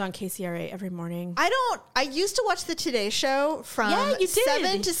 Jerry But turns on KCRA every morning. I used to watch the Today Show from Yeah, you did.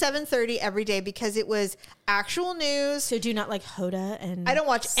 7 to 7:30 every day because it was actual news. So do you not like Hoda and I don't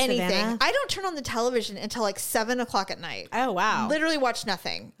watch anything. Savannah? I don't turn on the television until like 7 o'clock at night. Oh, wow. Literally watch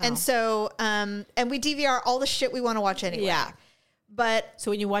nothing. And so, and we DVR all the shit we want to watch anyway. Yeah. But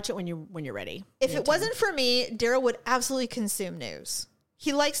So when you watch it when you're ready. if it wasn't for me, Daryl would absolutely consume news.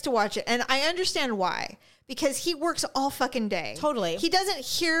 He likes to watch it. And I understand why. Because he works all fucking day. Totally. He doesn't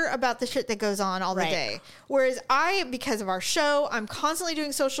hear about the shit that goes on all the Right. day. Whereas because of our show, I'm constantly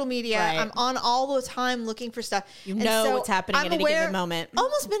doing social media. Right. I'm on all the time looking for stuff. You And know so what's happening I'm at any aware given moment.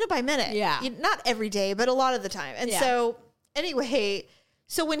 Almost minute by minute. Yeah. Not every day, but a lot of the time. And Yeah. so, anyway,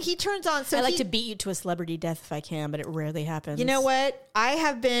 So when he turns on, I like to beat you to a celebrity death if I can, but it rarely happens. You know what? I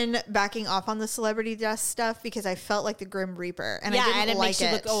have been backing off on the celebrity death stuff because I felt like the Grim Reaper, and I didn't and it like makes you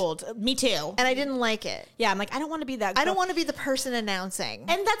look old. Me too. And I didn't like it. Yeah, I'm like, I don't want to be that girl. I don't want to be the person announcing.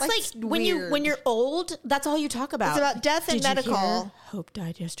 And that's like when you're old, that's all you talk about. It's about death and medical. You hear? Hope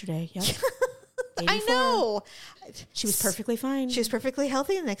died yesterday. Yep. I know. She was perfectly fine. She was perfectly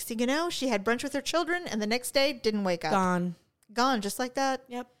healthy. The next thing you know, she had brunch with her children, and the next day didn't wake up. Gone, just like that.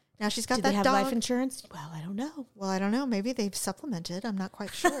 Yep. Now she's got Do that they have dog. life insurance? Well, I don't know. Well, I don't know. Maybe they've supplemented. I'm not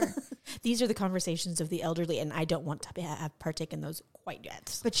quite sure. These are the conversations of the elderly, and I don't want to partake in those quite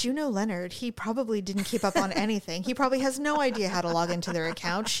yet. But you know Leonard, he probably didn't keep up on anything. He probably has no idea how to log into their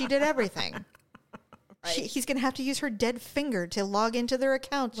account. She did everything. Right. He's going to have to use her dead finger to log into their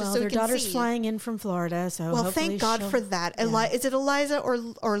account. Just so their he can daughter's see. flying in from Florida, so well, thank God for that. Yeah. Is it Eliza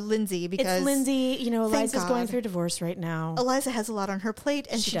or Lindsay? Because it's Lindsay. You know, Eliza's going through divorce right now. Eliza has a lot on her plate,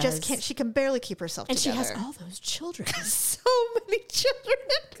 and she just can't. She can barely keep herself together. And she has all those children. So many children.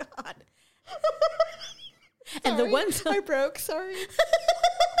 God. And the ones I broke. Sorry.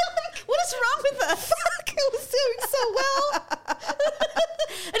 What is wrong with us? Fuck, I was doing so well.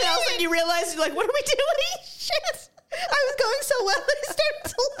 And all of a sudden you realize, you're like, what are we doing? Shit. I was going so well, I started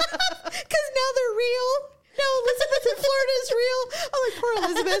to laugh because now they're real. No, Elizabeth in Florida is real. Oh, my poor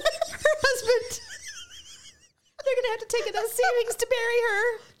Elizabeth. Her husband. They're going to have to take enough savings to bury her.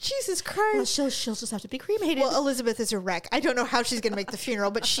 Jesus Christ. Well, she'll just have to be cremated. Well, Elizabeth is a wreck. I don't know how she's going to make the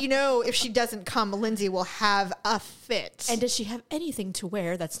funeral, but if she doesn't come, Lindsay will have a fit. And does she have anything to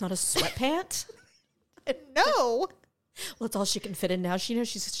wear that's not a sweatpant? No. Well, it's all she can fit in now. She knows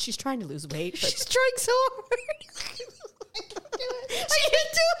she's trying to lose weight. But she's trying so hard. I can't do it. I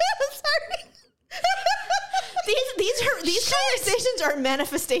can't do it. I'm sorry. These conversations are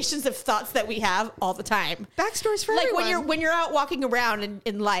manifestations of thoughts that we have all the time. Backstories for everyone. when you're out walking around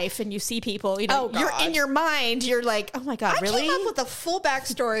in life and you see people, you know, you're in your mind, you're like, oh my God, really? I came up with a full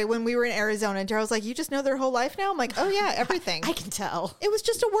backstory when we were in Arizona, and Daryl's like, you just know their whole life now? I'm like, oh yeah, everything. I can tell. It was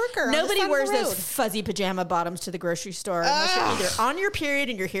just a worker. Nobody wears those fuzzy pajama bottoms to the grocery store unless you're either on your period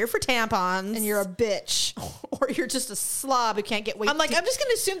and you're here for tampons, and you're a bitch, or you're just a slob who can't get weight. I'm like, I'm just going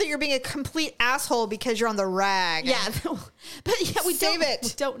to assume that you're being a complete asshole because you're on the rag. Yeah. But yeah, we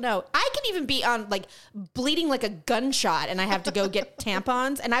don't know. I can even be on like bleeding like a gunshot and I have to go get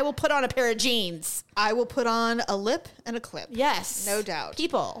tampons, and I will put on a pair of jeans. I will put on a lip and a clip. Yes. No doubt.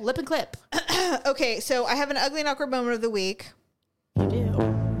 People, lip and clip. Okay, so I have an ugly and awkward moment of the week. You do.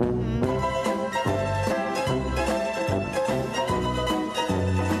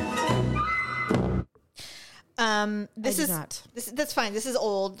 That's fine. This is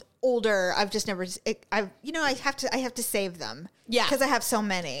older. I've just never, I have to save them. Yeah. Because I have so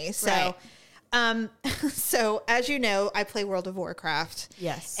many. So, right. So as you know, I play World of Warcraft.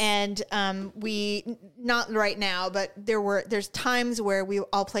 Yes. And we, not right now, but there's times where we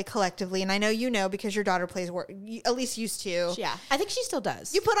all play collectively. And I know you know because your daughter plays, at least used to. Yeah. I think she still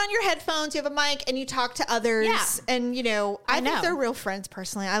does. You put on your headphones, you have a mic, and you talk to others. Yeah. And, you know, I think they're real friends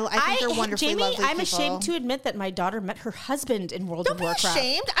personally. I think they're wonderfully lovely people. I'm ashamed to admit that my daughter met her husband in World of Warcraft. Don't be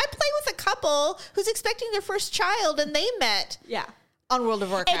ashamed. I play with a couple who's expecting their first child, and they met. Yeah. On World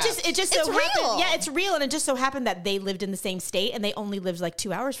of Warcraft. It just so happened. Yeah, it's real. And it just so happened that they lived in the same state and they only lived like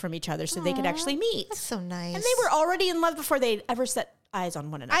 2 hours from each other, so they could actually meet. That's so nice. And they were already in love before they'd ever set eyes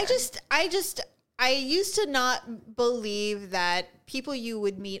on one another. I used to not believe that people you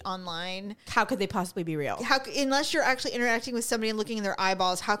would meet online. How could they possibly be real? Unless you're actually interacting with somebody and looking in their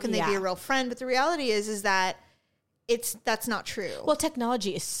eyeballs, how can they be a real friend? But the reality is that that's not true. Well,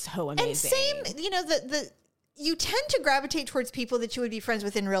 technology is so amazing. And same, you know, you tend to gravitate towards people that you would be friends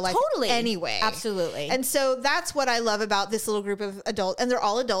with in real life. Totally. Anyway. Absolutely. And so that's what I love about this little group of adults. And they're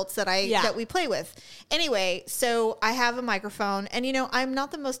all adults that we play with. Anyway, so I have a microphone. And, you know, I'm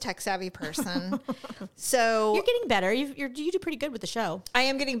not the most tech savvy person. So you're getting better. You do pretty good with the show. I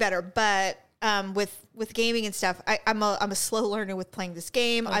am getting better. But with gaming and stuff, I'm a slow learner with playing this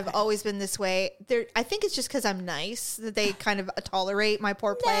game. Okay. I've always been this way. I think it's just because I'm nice that they kind of tolerate my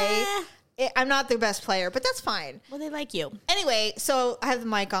poor play. I'm not the best player, but that's fine. Well, they like you. Anyway, so I have the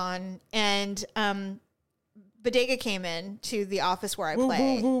mic on, and Bodega came in to the office where I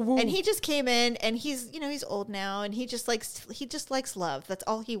play, and he just came in, and he's old now, and he just likes love. That's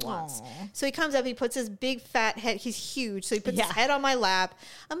all he wants. Aww. So he comes up, he puts his big fat head. He's huge, so he puts his head on my lap.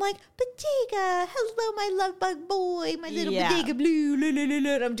 I'm like, Bodega, hello, my love bug boy, my little Bodega blue.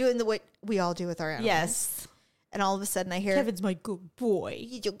 And I'm doing what we all do with our animals. Yes. And all of a sudden I hear, Kevin's my good boy.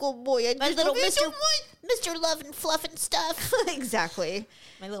 He's a good boy. My little Mr. Love and Fluff and stuff. Exactly.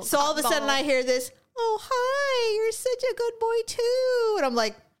 My little so all of a sudden I hear this, oh, hi, you're such a good boy too. And I'm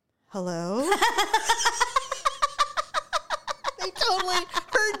like, hello? They totally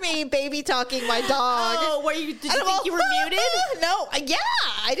heard me baby talking my dog. Oh, did you think you were muted? No, yeah,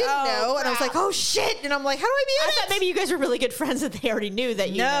 I didn't know. And I was like, oh shit. And I'm like, how do I mute I thought maybe you guys were really good friends that they already knew that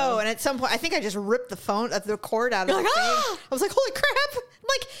you No, knew. and at some point, I think I just ripped the cord out of the thing. I was like, holy crap. I'm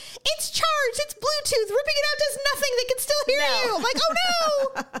like, it's charged. It's Bluetooth. Ripping it out does nothing. They can still hear you. I'm like, oh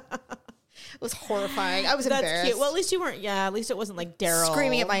no. It was horrifying. I was embarrassed. Cute. Well, at least you weren't, at least it wasn't like Daryl.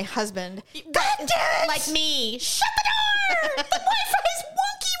 Screaming at my husband. God damn it! Like me. Shut the door! The Wi-Fi is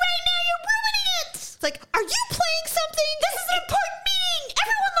wonky right now. You're ruining it. It's like, are you playing something? This is an important meeting.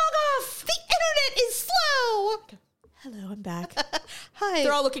 Everyone log off. The internet is slow. Hello, I'm back. Hi.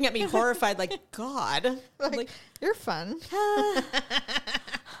 They're all looking at me horrified, like, God. I'm like, you're fun.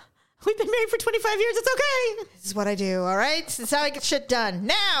 We've been married for 25 years. It's okay. This is what I do. All right. This is how I get shit done.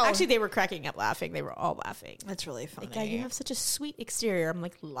 Now. Actually, they were cracking up laughing. They were all laughing. That's really funny. Like, you have such a sweet exterior. I'm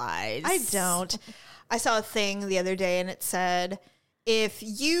like, lies. I don't. I saw a thing the other day and it said, if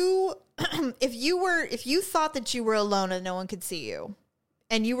you thought that you were alone and no one could see you,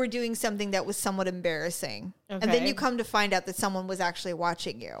 and you were doing something that was somewhat embarrassing, and then you come to find out that someone was actually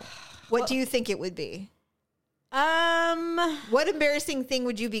watching you, what do you think it would be? What embarrassing thing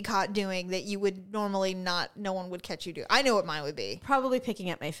would you be caught doing that you would normally no one would catch you do? I know what mine would be. Probably picking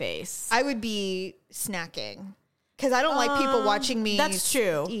at my face. I would be snacking because I don't like people watching me. That's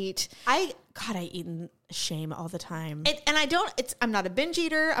true. Eat. I eat in shame all the time. And I don't. I'm not a binge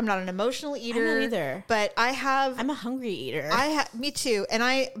eater. I'm not an emotional eater. I'm not either. But I'm a hungry eater. Me too.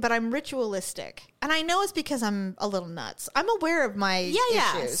 But I'm ritualistic, and I know it's because I'm a little nuts. I'm aware of my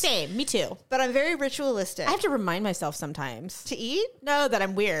issues. Same. Me too. But I'm very ritualistic. I have to remind myself sometimes to eat. No, that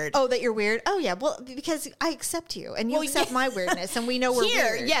I'm weird. Oh, that you're weird. Oh yeah. Well, because I accept you, and you accept my weirdness, and we know we're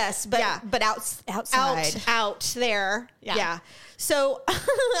here. Weird. Yes, but outside, out there. Yeah. So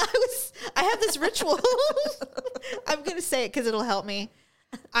I have this ritual. I'm going to say it because it'll help me.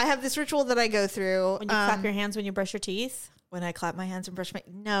 I have this ritual that I go through. When you clap your hands when you brush your teeth? When I clap my hands and brush my...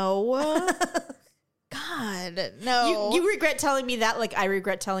 No. God, no. You regret telling me that like I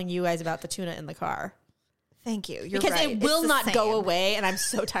regret telling you guys about the tuna in the car. Thank you. You're because right. It will not go away, and I'm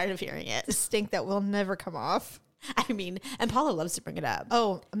so tired of hearing it. The stink that will never come off. I mean, and Paula loves to bring it up.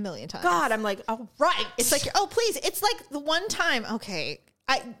 Oh, a million times. God, I'm like, oh, right. It's like, oh, please. It's like the one time. Okay.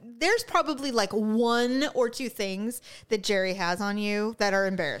 There's probably like one or two things that Jerry has on you that are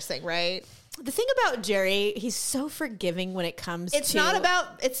embarrassing, right? The thing about Jerry, he's so forgiving when it comes to... It's not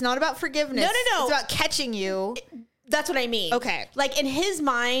about forgiveness. No. It's about catching you. That's what I mean. Okay. Like in his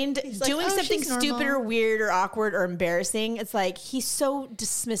mind, doing something stupid stupid or weird or awkward or embarrassing, it's like he's so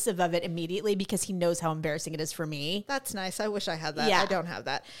dismissive of it immediately because he knows how embarrassing it is for me. That's nice. I wish I had that. Yeah. I don't have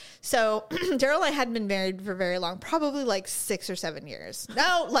that. So Daryl and I hadn't been married for very long, probably like 6 or 7 years.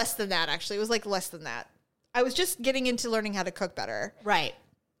 No, less than that, actually. It was like less than that. I was just getting into learning how to cook better. Right.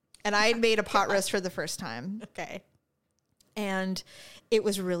 And I had made a pot roast for the first time. Okay. And it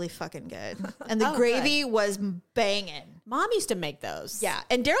was really fucking good. And the gravy was banging. Mom used to make those. Yeah.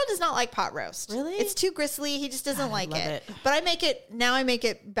 And Daryl does not like pot roast. Really? It's too gristly. He just doesn't like it. It. But I make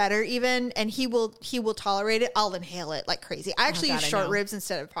it better even, and he will tolerate it. I'll inhale it like crazy. I actually use short ribs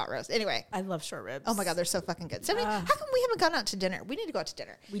instead of pot roast. Anyway. I love short ribs. Oh my God, they're so fucking good. So how come we haven't gone out to dinner? We need to go out to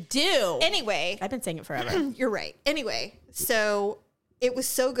dinner. We do. Anyway. I've been saying it forever. You're right. Anyway, so it was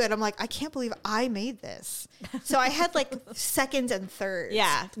so good. I'm like, I can't believe I made this. So I had like seconds and thirds.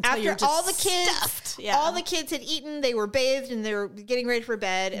 Yeah. After all the kids, stuffed. Yeah. all the kids had eaten, they were bathed and they were getting ready for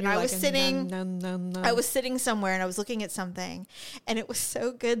bed. And I was sitting, I was sitting somewhere and I was looking at something, and it was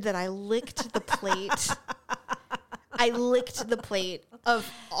so good that I licked the plate. I licked the plate of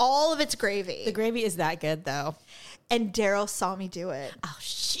all of its gravy. The gravy is that good though. And Daryl saw me do it. Oh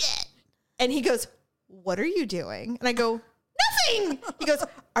shit. And he goes, "What are you doing?" And I go, "Nothing." He goes,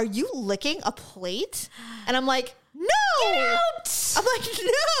 "Are you licking a plate?" And I'm like, "No." Get out. I'm like,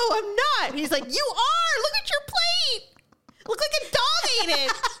 "No, I'm not." And he's like, "You are. Look at your plate. Look like a dog ate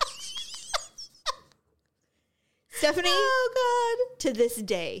it." Stephanie, oh God, to this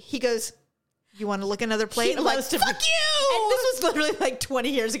day, he goes, "You want to look another plate?" I'm like, "Fuck you." And this was literally like 20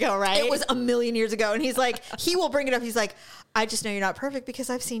 years ago, right? It was a million years ago. And he's like, he will bring it up. He's like, "I just know you're not perfect because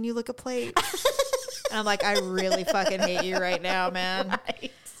I've seen you lick a plate." And I'm like, I really fucking hate you right now, man.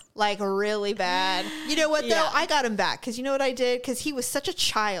 Right. Like really bad. You know what though? Yeah. I got him back because you know what I did? Because he was such a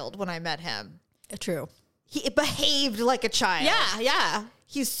child when I met him. True. He behaved like a child. Yeah.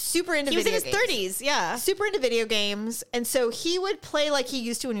 He's super into video games. He was in his 30s, yeah. Super into video games. And so he would play like he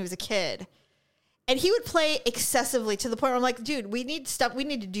used to when he was a kid. And he would play excessively to the point where I'm like, dude, we need stuff. We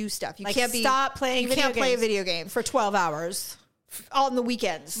need to do stuff. You can't stop playing. You can't play a video game for 12 hours on the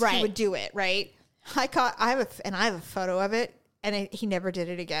weekends. Right. He would do it. Right. I have a photo of it, and he never did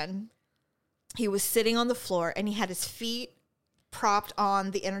it again. He was sitting on the floor, and he had his feet propped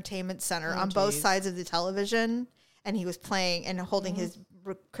on the entertainment center on both sides of the television, and he was playing and holding his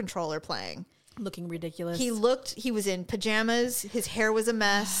controller playing. Looking ridiculous. He was in pajamas. His hair was a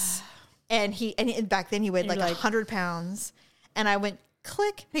mess. And back then he weighed like 100 pounds. And I went,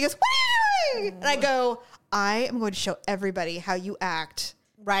 click. And he goes, what are you doing? And I go, I am going to show everybody how you act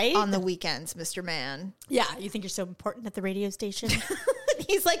on the weekends, Mr. Man. Yeah. You think you're so important at the radio station?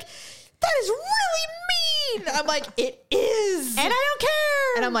 He's like, that is really mean. I'm like, it is. And I don't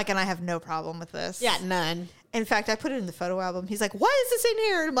care. And I'm like, and I have no problem with this. Yeah, none. In fact, I put it in the photo album. He's like, why is this in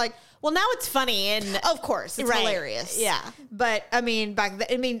here? And I'm like, well, now it's funny. And of course, it's hilarious. Yeah. But I mean,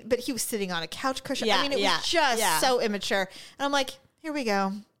 but he was sitting on a couch cushion. Yeah, I mean, it was just so immature. And I'm like, here we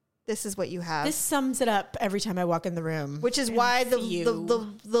go. This is what you have. This sums it up every time I walk in the room. Which is why the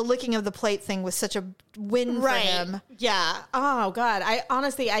licking of the plate thing was such a win for him. Yeah. Oh God.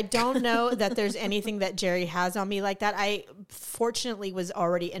 I don't know that there's anything that Jerry has on me like that. I fortunately was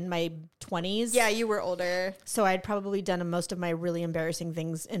already in my 20s. Yeah, you were older. So I'd probably done most of my really embarrassing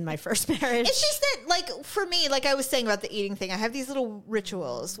things in my first marriage. It's just that, like, for me, like I was saying about the eating thing, I have these little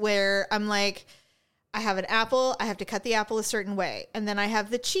rituals where I'm like, I have an apple, I have to cut the apple a certain way. And then I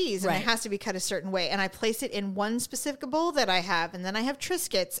have the cheese, and it has to be cut a certain way. And I place it in one specific bowl that I have. And then I have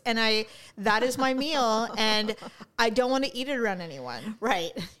Triscuits, and that is my meal. And I don't want to eat it around anyone.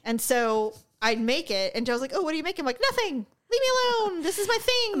 Right. And so I'd make it, and Joe's like, oh, what are you making? I'm like, nothing. Leave me alone. This is my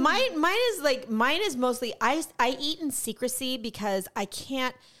thing. Mine is mostly, I eat in secrecy because I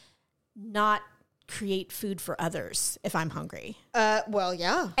can't not create food for others if I'm hungry. Well,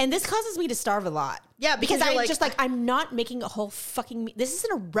 yeah. And this causes me to starve a lot. Yeah, because I'm not making a whole fucking this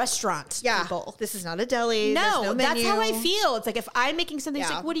isn't a restaurant, people. This is not a deli. No, that's how I feel. It's like if I'm making something,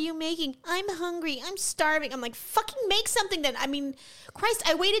 it's like, what are you making? I'm hungry. I'm starving. I'm like, fucking make something then. I mean, Christ,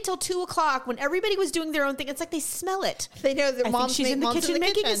 I waited till 2:00 when everybody was doing their own thing. It's like they smell it. They know that mom's she's in the kitchen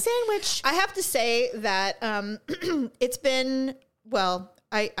making a sandwich. I have to say that it's been, well,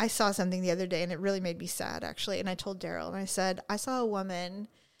 I saw something the other day and it really made me sad, actually. And I told Daryl, and I said, I saw a woman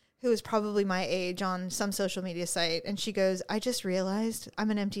who was probably my age on some social media site. And she goes, I just realized I'm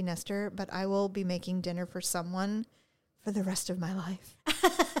an empty nester, but I will be making dinner for someone for the rest of my life.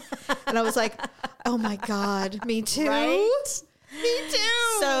 And I was like, oh my God, me too. Right? Me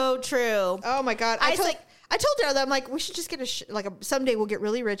too. So true. Oh my God. I told Daryl that I'm like, we should just get someday we'll get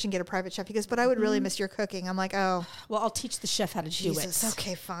really rich and get a private chef. He goes, but I would really miss your cooking. I'm like, oh. Well, I'll teach the chef how to do it.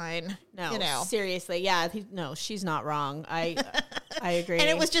 Okay, fine. No, seriously. Yeah. No, she's not wrong. I agree. And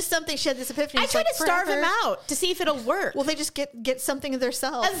it was just something, she had this epiphany. I tried to starve him out to see if it'll work. Well, they just get something of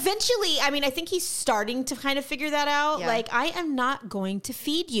themselves. Eventually, I mean, I think he's starting to kind of figure that out. Yeah. Like, I am not going to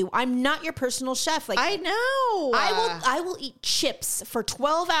feed you. I'm not your personal chef. Like, I know. I will eat chips for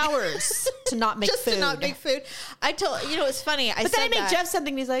 12 hours to not make just food. To not make food. It's funny. But then I make Jeff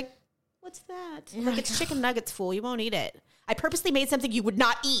something and he's like, what's that? Oh, like, it's chicken nuggets, fool. You won't eat it. I purposely made something you would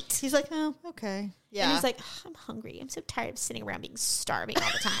not eat. He's like, oh, okay. Yeah. And he's like, I'm hungry. I'm so tired of sitting around being starving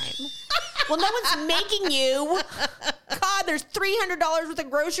all the time. Well, no one's making you. God, there's $300 worth of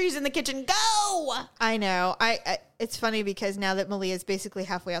groceries in the kitchen. Go. I know. I it's funny because now that Malia's basically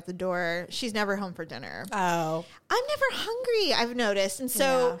halfway out the door, she's never home for dinner. Oh. I'm never hungry, I've noticed. And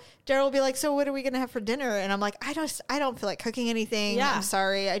so Daryl will be like, so what are we going to have for dinner? And I'm like, I don't feel like cooking anything. Yeah. I'm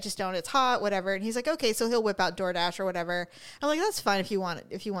sorry. I just don't. It's hot, whatever. And he's like, okay. So he'll whip out DoorDash or whatever. I'm like, that's fine if you want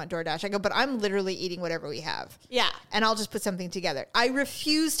DoorDash. I go, but I'm literally eating whatever we have. Yeah. And I'll just put something together. I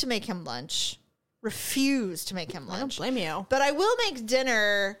refuse to make him lunch. I don't blame you. But I will make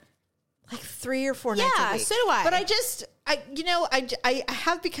dinner like 3 or 4 nights a week. Yeah, so do I. But I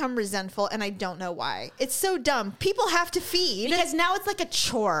have become resentful, and I don't know why. It's so dumb. People have to feed. Because now it's like a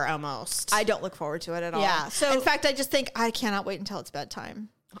chore almost. I don't look forward to it at all. Yeah. So in fact, I just think I cannot wait until it's bedtime.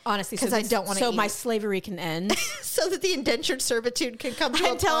 Honestly, because I don't want to eat. So my slavery can end. So that the indentured servitude can come to a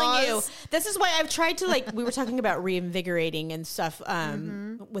pause. I'm telling you, this is why I've tried to, we were talking about reinvigorating and stuff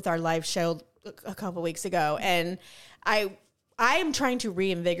with our live show a couple weeks ago. And I am trying to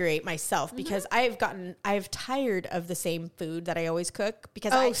reinvigorate myself because I've tired of the same food that I always cook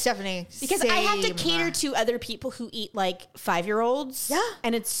because Stephanie, because I have to cater to other people who eat like 5-year-olds. Yeah.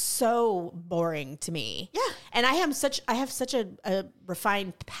 And it's so boring to me. Yeah. And I have such a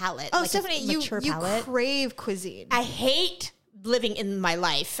refined palate. Oh, like Stephanie, you crave cuisine. I hate living in my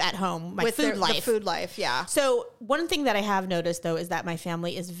life at home, my With food life. The food life, yeah. So one thing that I have noticed, though, is that my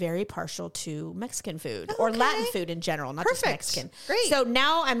family is very partial to Mexican food or Latin food in general, not just Mexican. Great. So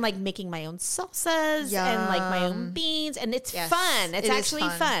now I'm like making my own salsas and like my own beans, and it's fun. It's actually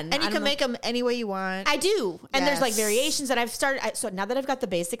fun. And you can make them any way you want. I do. And there's like variations that I've started. So now that I've got the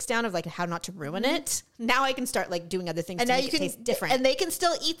basics down of like how not to ruin it, now I can start like doing other things to make it taste different. And they can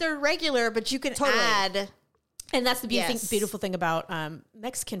still eat their regular, but you can add. And that's the beautiful thing about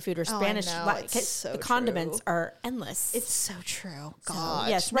Mexican food or Spanish. So the condiments are endless. It's so true. God. So,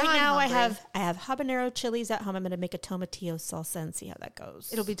 yes. Right now I have habanero chilies at home. I'm going to make a tomatillo salsa and see how that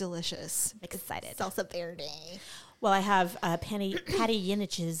goes. It'll be delicious. I'm excited. Salsa verde. Well, I have Patty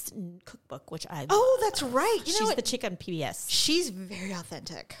Yinich's cookbook, which I that's right. She's the chick on PBS. She's very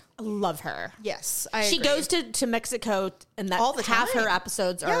authentic. I love her. Yes, she goes to Mexico, and that all the time. Half her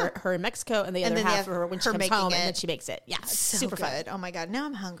episodes are her in Mexico, and the other half are when she comes home, and then she makes it. Yeah, it's so super good. fun. Oh my God, now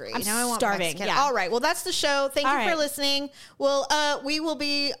I'm hungry. I'm now I want starving. Mexican. Yeah. All right. Well, that's the show. Thank you for listening. Well, we will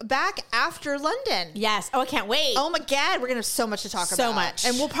be back after London. Yes. Oh, I can't wait. Oh my God, we're gonna have so much to talk about. So much,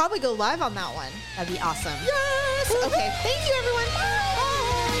 and we'll probably go live on that one. That'd be awesome. Yes. Okay. Thank you, everyone. Bye.